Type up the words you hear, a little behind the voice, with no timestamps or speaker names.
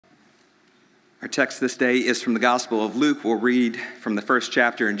Our text this day is from the Gospel of Luke. We'll read from the first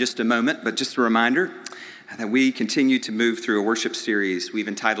chapter in just a moment, but just a reminder that we continue to move through a worship series we've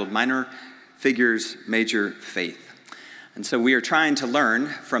entitled Minor Figures, Major Faith. And so we are trying to learn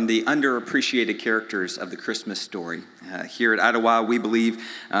from the underappreciated characters of the Christmas story. Here at Idlewild, we believe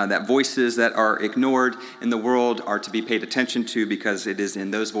that voices that are ignored in the world are to be paid attention to because it is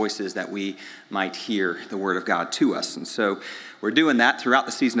in those voices that we might hear the word of God to us. And so we're doing that throughout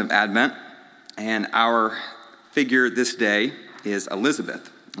the season of Advent. And our figure this day is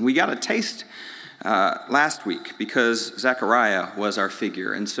Elizabeth. And we got a taste last week because Zechariah was our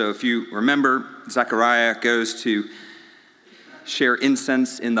figure. And so if you remember, Zechariah goes to share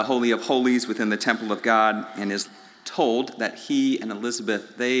incense in the Holy of Holies within the temple of God and is told that he and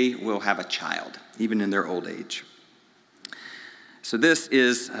Elizabeth, they will have a child, even in their old age. So this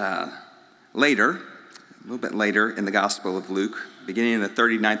is later, a little bit later in the Gospel of Luke, beginning in the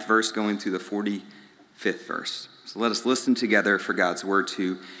 39th verse, going through the 45th verse. So let us listen together for God's word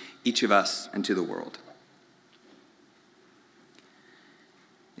to each of us and to the world.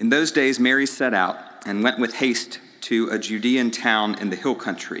 In those days, Mary set out and went with haste to a Judean town in the hill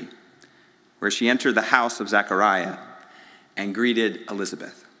country, where she entered the house of Zechariah and greeted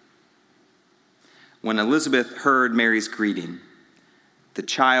Elizabeth. When Elizabeth heard Mary's greeting, the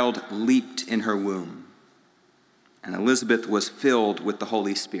child leaped in her womb. And Elizabeth was filled with the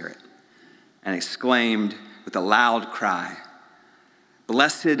Holy Spirit and exclaimed with a loud cry,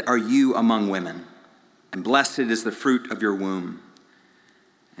 "Blessed are you among women, and blessed is the fruit of your womb.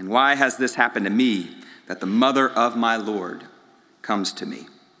 And why has this happened to me, that the mother of my Lord comes to me?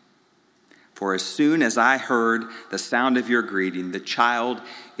 For as soon as I heard the sound of your greeting, the child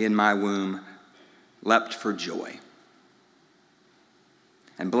in my womb leapt for joy.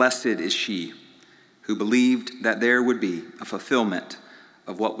 And blessed is she who believed that there would be a fulfillment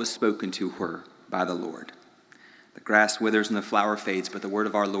of what was spoken to her by the Lord. The grass withers and the flower fades, but the word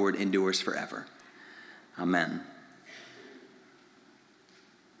of our Lord endures forever." Amen.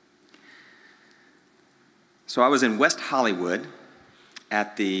 So I was in West Hollywood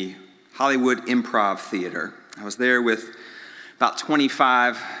at the Hollywood Improv Theater. I was there with about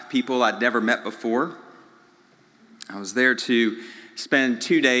 25 people I'd never met before. I was there to spend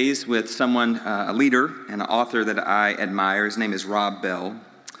 2 days with someone, a leader and an author that I admire. His name is Rob Bell.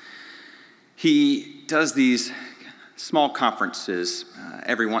 He does these small conferences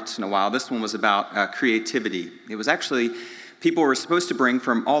every once in a while. This one was about creativity. It was actually, people were supposed to bring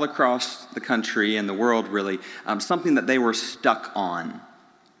from all across the country and the world, really, something that they were stuck on,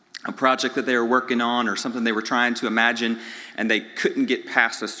 a project that they were working on or something they were trying to imagine, and they couldn't get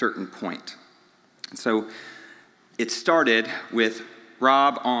past a certain point. And so it started with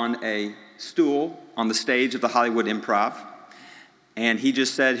Rob on a stool on the stage of the Hollywood Improv, and he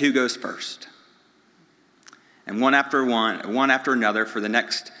just said, "Who goes first?" And one after another, for the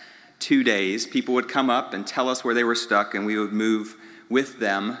next 2 days, people would come up and tell us where they were stuck, and we would move with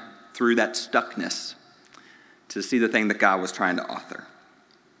them through that stuckness to see the thing that God was trying to author.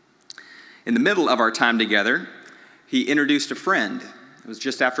 In the middle of our time together, he introduced a friend. It was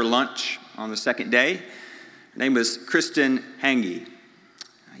just after lunch on the second day. Her name was Kristen Hange.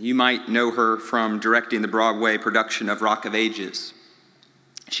 You might know her from directing the Broadway production of Rock of Ages.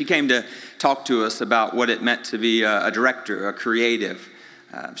 She came to talk to us about what it meant to be a director, a creative.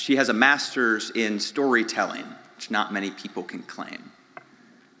 She has a master's in storytelling, which not many people can claim.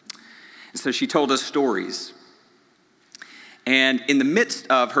 And so she told us stories. And in the midst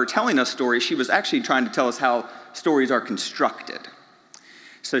of her telling us stories, she was actually trying to tell us how stories are constructed.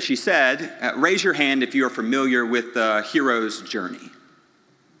 So she said, "Raise your hand if you are familiar with the hero's journey."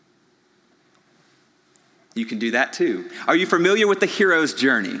 You can do that too. Are you familiar with the hero's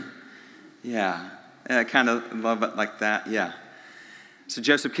journey? Yeah, I kind of love it like that, yeah. So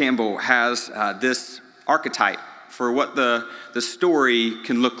Joseph Campbell has this archetype for what the story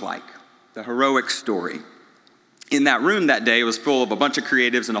can look like, the heroic story. In that room that day, it was full of a bunch of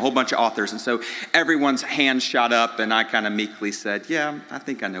creatives and a whole bunch of authors. And so everyone's hand shot up, and I kind of meekly said, "Yeah, I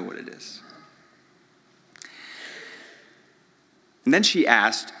think I know what it is." And then she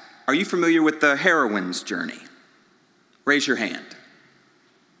asked, "Are you familiar with the heroine's journey? Raise your hand."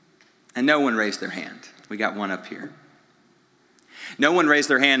 And no one raised their hand. We got one up here. No one raised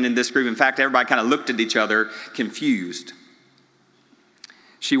their hand in this group. In fact, everybody kind of looked at each other, confused.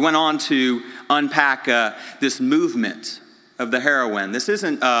 She went on to unpack this movement of the heroine. This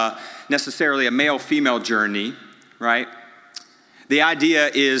isn't necessarily a male-female journey, right? The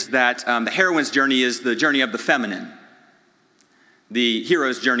idea is that the heroine's journey is the journey of the feminine. The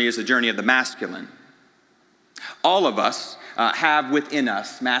hero's journey is the journey of the masculine. All of us have within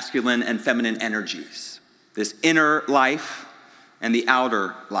us masculine and feminine energies, this inner life and the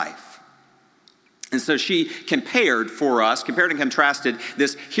outer life. And so she compared and contrasted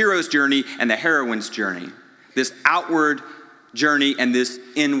this hero's journey and the heroine's journey, this outward journey and this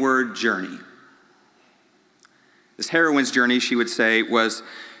inward journey. This heroine's journey, she would say, was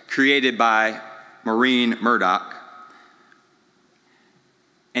created by Maureen Murdoch,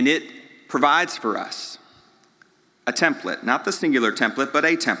 and it provides for us a template, not the singular template, but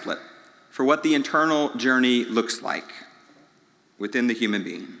a template for what the internal journey looks like within the human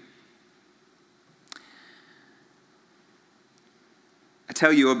being. I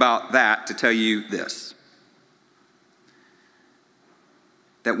tell you about that to tell you this,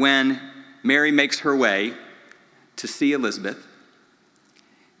 that when Mary makes her way to see Elizabeth,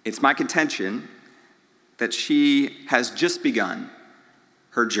 it's my contention that she has just begun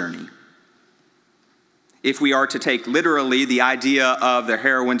her journey. If we are to take literally the idea of the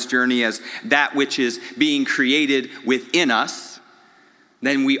heroine's journey as that which is being created within us,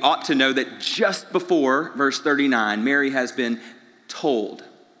 then we ought to know that just before verse 39, Mary has been told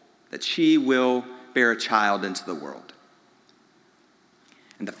that she will bear a child into the world.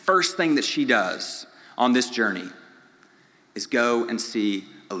 And the first thing that she does on this journey is go and see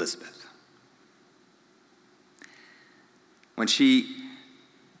Elizabeth. When she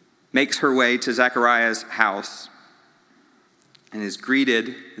makes her way to Zechariah's house and is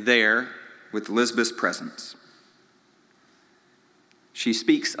greeted there with Elizabeth's presence, she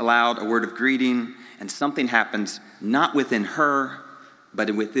speaks aloud a word of greeting, and something happens not within her, but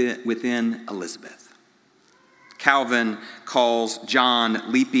within Elizabeth. Calvin calls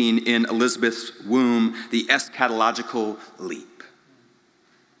John leaping in Elizabeth's womb the eschatological leap.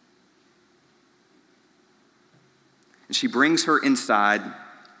 And she brings her inside,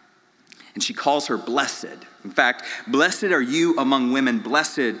 and she calls her blessed. In fact, blessed are you among women.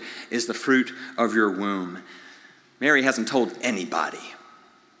 Blessed is the fruit of your womb. Mary hasn't told anybody,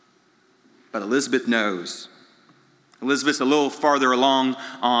 but Elizabeth knows. Elizabeth's a little farther along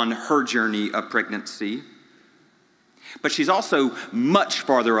on her journey of pregnancy, but she's also much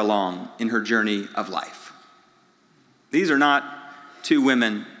farther along in her journey of life. These are not two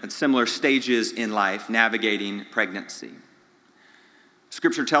women at similar stages in life navigating pregnancy.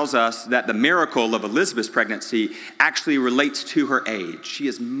 Scripture tells us that the miracle of Elizabeth's pregnancy actually relates to her age. She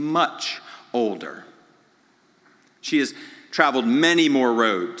is much older. She has traveled many more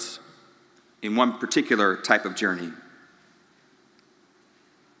roads in one particular type of journey.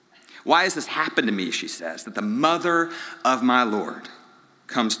 Why has this happened to me, she says, that the mother of my Lord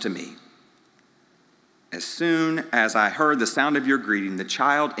comes to me? As soon as I heard the sound of your greeting, the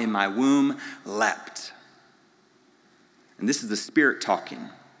child in my womb leapt. And this is the Spirit talking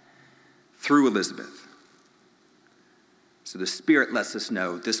through Elizabeth. So the Spirit lets us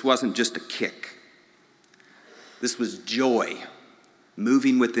know this wasn't just a kick. This was joy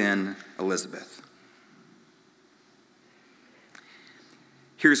moving within Elizabeth.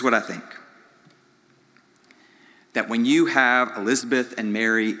 Here's what I think. That when you have Elizabeth and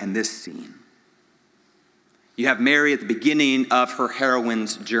Mary in this scene, you have Mary at the beginning of her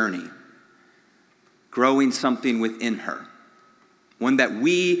heroine's journey, growing something within her. One that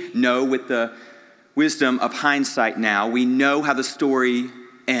we know with the wisdom of hindsight now. We know how the story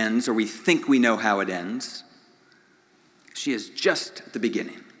ends, or we think we know how it ends. She is just at the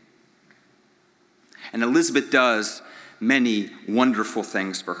beginning. And Elizabeth does many wonderful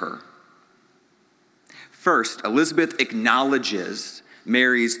things for her. First, Elizabeth acknowledges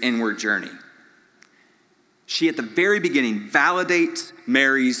Mary's inward journey. She, at the very beginning, validates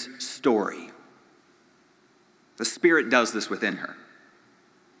Mary's story. The Spirit does this within her.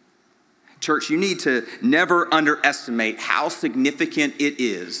 Church, you need to never underestimate how significant it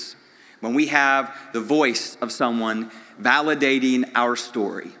is when we have the voice of someone validating our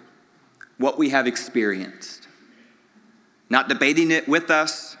story, what we have experienced. Not debating it with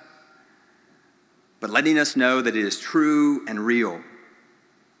us, but letting us know that it is true and real.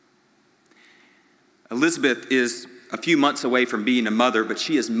 Elizabeth is a few months away from being a mother, but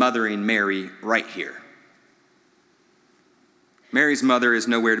she is mothering Mary right here. Mary's mother is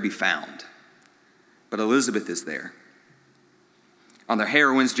nowhere to be found, but Elizabeth is there. On the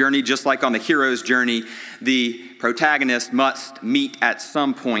heroine's journey, just like on the hero's journey, the protagonist must meet at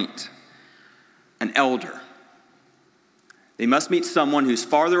some point an elder. They must meet someone who's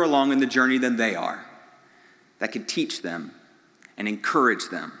farther along in the journey than they are, that can teach them and encourage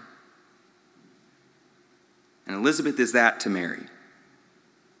them. And Elizabeth is that to Mary.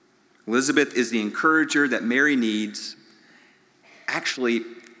 Elizabeth is the encourager that Mary needs, actually,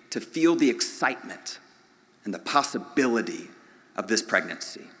 to feel the excitement and the possibility of this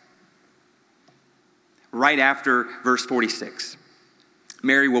pregnancy. Right after verse 46,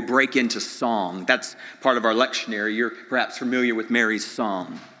 Mary will break into song. That's part of our lectionary. You're perhaps familiar with Mary's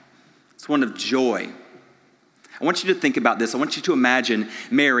song. It's one of joy. I want you to think about this. I want you to imagine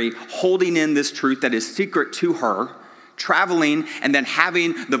Mary holding in this truth that is secret to her, traveling and then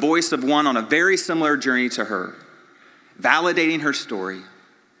having the voice of one on a very similar journey to her, validating her story,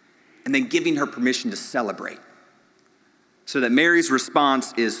 and then giving her permission to celebrate. So that Mary's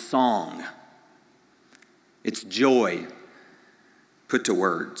response is song. It's joy put to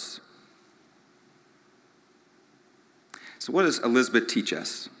words. So what does Elizabeth teach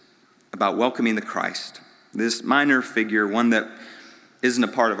us about welcoming the Christ? This minor figure, one that isn't a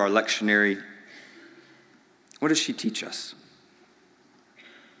part of our lectionary. What does she teach us?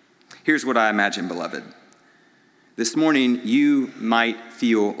 Here's what I imagine, beloved. This morning, you might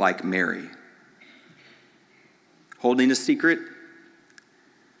feel like Mary, holding a secret,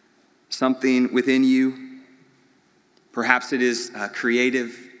 something within you. Perhaps it is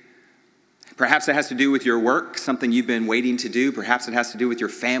creative. Perhaps it has to do with your work, something you've been waiting to do. Perhaps it has to do with your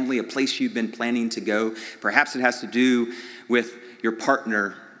family, a place you've been planning to go. Perhaps it has to do with your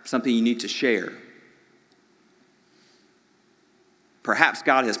partner, something you need to share. Perhaps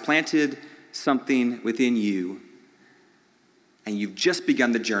God has planted something within you, and you've just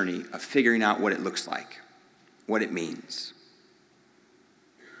begun the journey of figuring out what it looks like, what it means.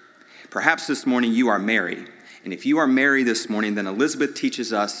 Perhaps this morning you are Mary. And if you are Mary this morning, then Elizabeth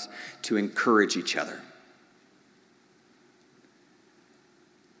teaches us to encourage each other.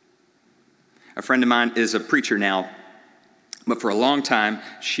 A friend of mine is a preacher now, but for a long time,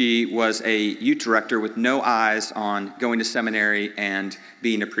 she was a youth director with no eyes on going to seminary and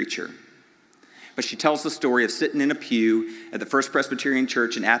being a preacher. But she tells the story of sitting in a pew at the First Presbyterian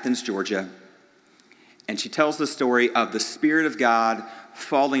Church in Athens, Georgia, and she tells the story of the Spirit of God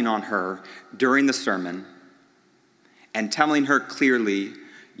falling on her during the sermon and telling her clearly,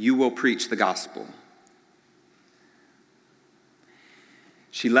 you will preach the gospel.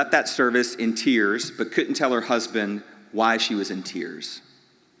 She left that service in tears, but couldn't tell her husband why she was in tears.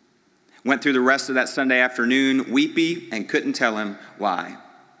 Went through the rest of that Sunday afternoon weepy and couldn't tell him why.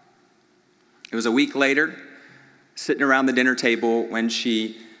 It was a week later, sitting around the dinner table, when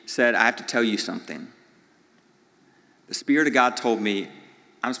she said, I have to tell you something. The Spirit of God told me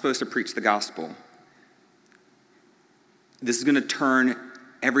I'm supposed to preach the gospel. This is going to turn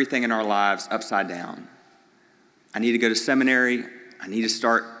everything in our lives upside down. I need to go to seminary. I need to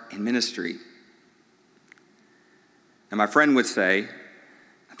start in ministry. And my friend would say,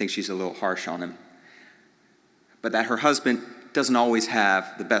 I think she's a little harsh on him, but that her husband doesn't always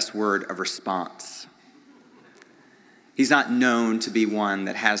have the best word of response. He's not known to be one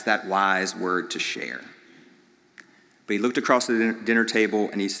that has that wise word to share. But he looked across the dinner table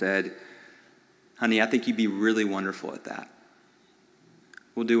and he said, honey, I think you'd be really wonderful at that.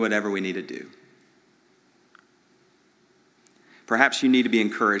 We'll do whatever we need to do. Perhaps you need to be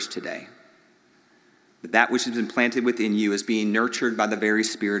encouraged today that which has been planted within you is being nurtured by the very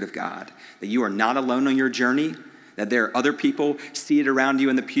Spirit of God, that you are not alone on your journey, that there are other people seated around you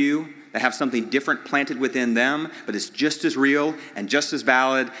in the pew that have something different planted within them, but it's just as real and just as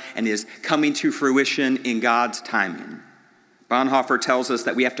valid and is coming to fruition in God's timing. Bonhoeffer tells us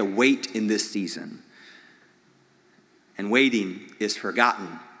that we have to wait in this season. And waiting is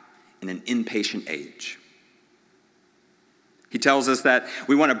forgotten in an impatient age. He tells us that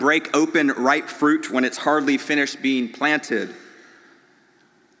we want to break open ripe fruit when it's hardly finished being planted.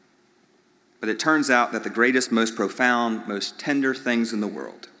 But it turns out that the greatest, most profound, most tender things in the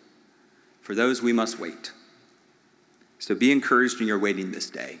world, for those we must wait. So be encouraged in your waiting this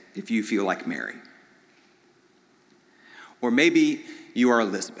day if you feel like Mary. Or maybe you are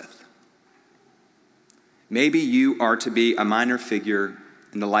Elizabeth. Maybe you are to be a minor figure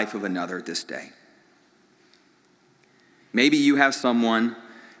in the life of another this day. Maybe you have someone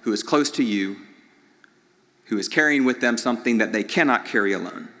who is close to you, who is carrying with them something that they cannot carry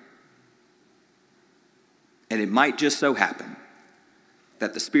alone. And it might just so happen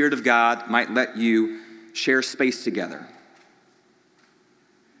that the Spirit of God might let you share space together,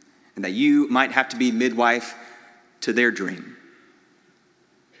 and that you might have to be midwife to their dream.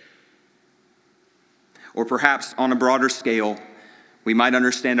 Or perhaps on a broader scale, we might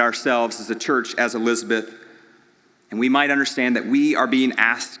understand ourselves as a church as Elizabeth, and we might understand that we are being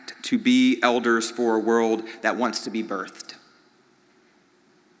asked to be elders for a world that wants to be birthed.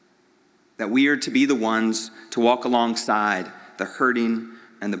 That we are to be the ones to walk alongside the hurting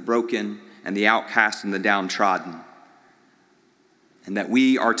and the broken and the outcast and the downtrodden. And that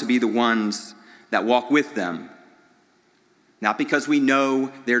we are to be the ones that walk with them, not because we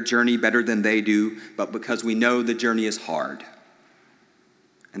know their journey better than they do, but because we know the journey is hard,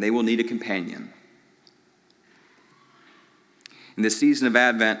 and they will need a companion. In this season of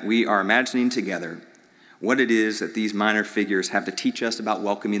Advent, we are imagining together what it is that these minor figures have to teach us about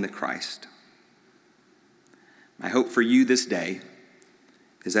welcoming the Christ. My hope for you this day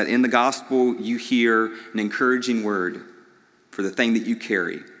is that in the gospel you hear an encouraging word for the thing that you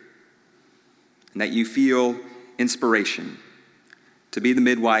carry, and that you feel inspiration to be the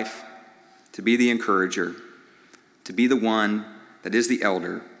midwife, to be the encourager, to be the one that is the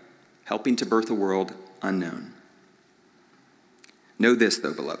elder, helping to birth a world unknown. Know this,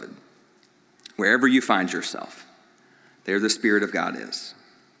 though, beloved. Wherever you find yourself, there the Spirit of God is,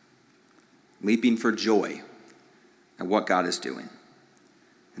 leaping for joy at what God is doing.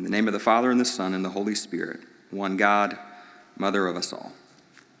 In the name of the Father, and the Son, and the Holy Spirit, one God, Mother of us all.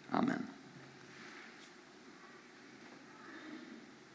 Amen.